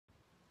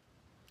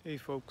Hey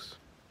folks,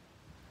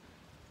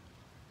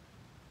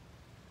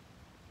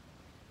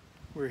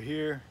 we're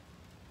here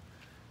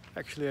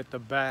actually at the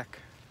back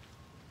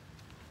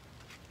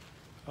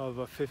of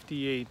a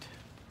 58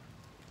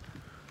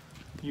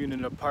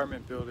 unit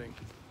apartment building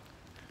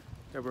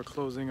that we're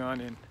closing on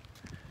in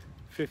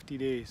 50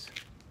 days.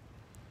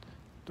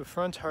 The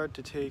front's hard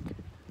to take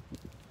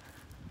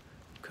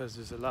because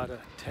there's a lot of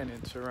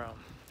tenants around.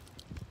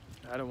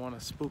 I don't want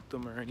to spook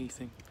them or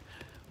anything,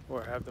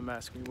 or have them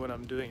ask me what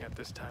I'm doing at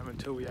this time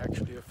until we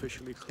actually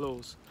officially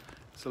close.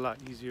 It's a lot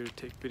easier to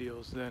take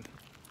videos then.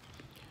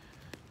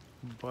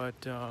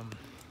 But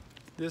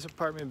this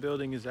apartment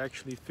building is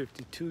actually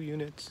 52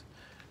 units,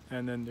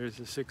 and then there's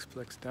a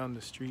sixplex down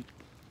the street.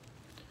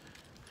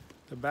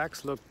 The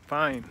backs look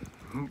fine,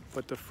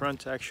 but the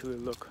fronts actually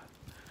look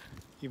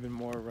even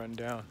more run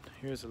down.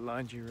 Here's a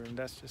laundry room.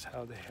 That's just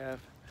how they have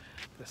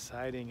the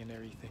siding and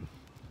everything.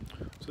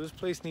 So this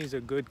place needs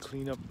a good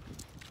cleanup.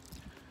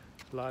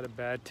 A lot of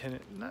bad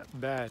tenant, not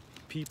bad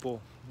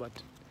people, but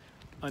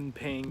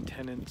unpaying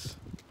tenants.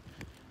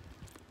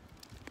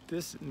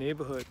 This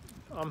neighborhood,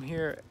 I'm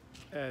here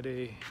at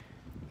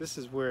this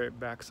is where it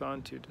backs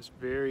onto this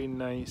very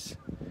nice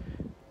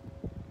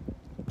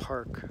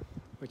park,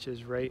 which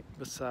is right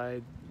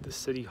beside the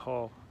city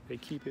hall. They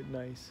keep it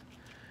nice.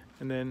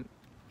 And then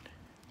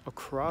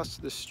across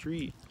the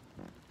street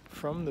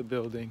from the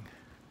building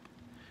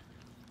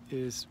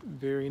is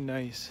very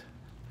nice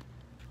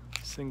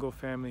single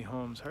family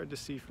homes. Hard to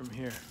see from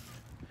here,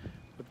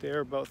 but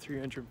they're about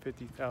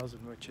 $350,000,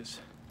 which is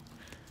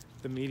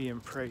the median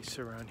price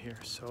around here.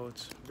 So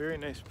it's a very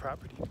nice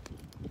property,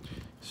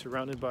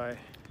 surrounded by a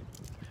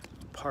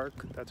park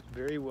that's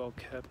very well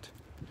kept,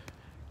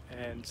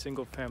 and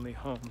single family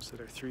homes that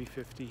are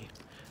 350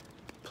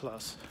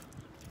 plus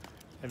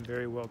and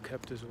very well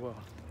kept as well.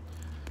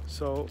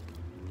 So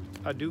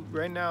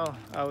right now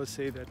I would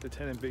say that the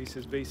tenant base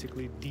is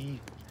basically the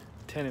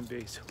tenant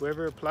base.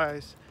 Whoever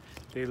applies,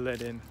 they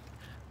let in.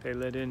 They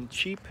let in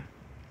cheap.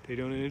 They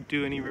don't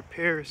do any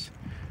repairs.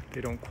 They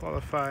don't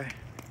qualify.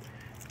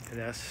 And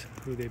that's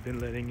who they've been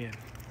letting in.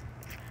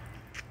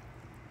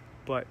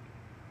 But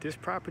this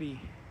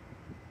property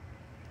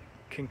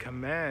can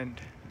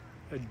command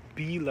a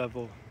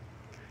B-level,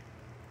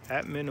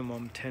 at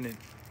minimum, tenant.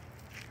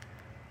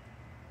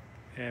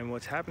 And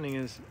what's happening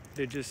is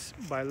they're just,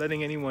 by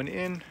letting anyone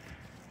in,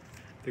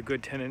 the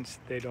good tenants,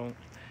 they don't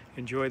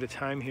enjoy the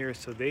time here,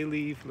 so they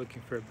leave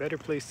looking for a better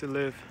place to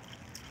live,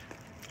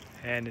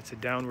 and it's a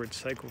downward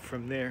cycle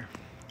from there.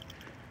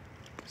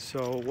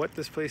 So what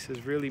this place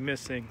is really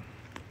missing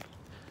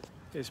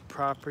is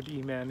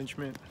property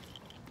management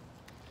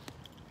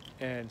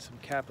and some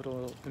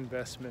capital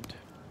investment.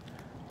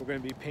 We're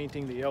going to be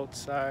painting the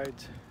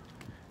outsides,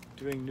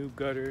 doing new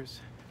gutters,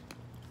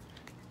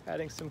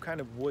 adding some kind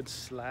of wood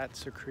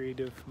slats or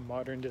creative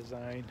modern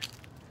design,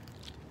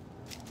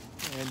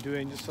 and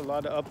doing just a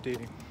lot of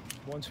updating.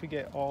 Once we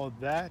get all of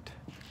that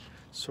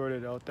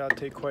sorted out, that'll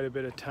take quite a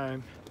bit of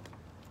time.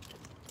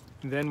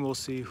 Then we'll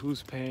see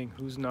who's paying,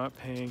 who's not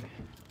paying,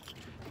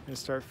 and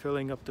start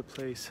filling up the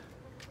place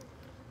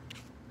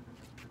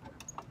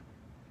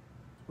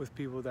with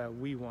people that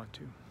we want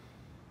to.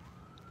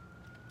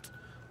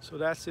 So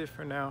that's it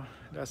for now.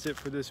 That's it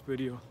for this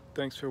video.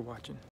 Thanks for watching.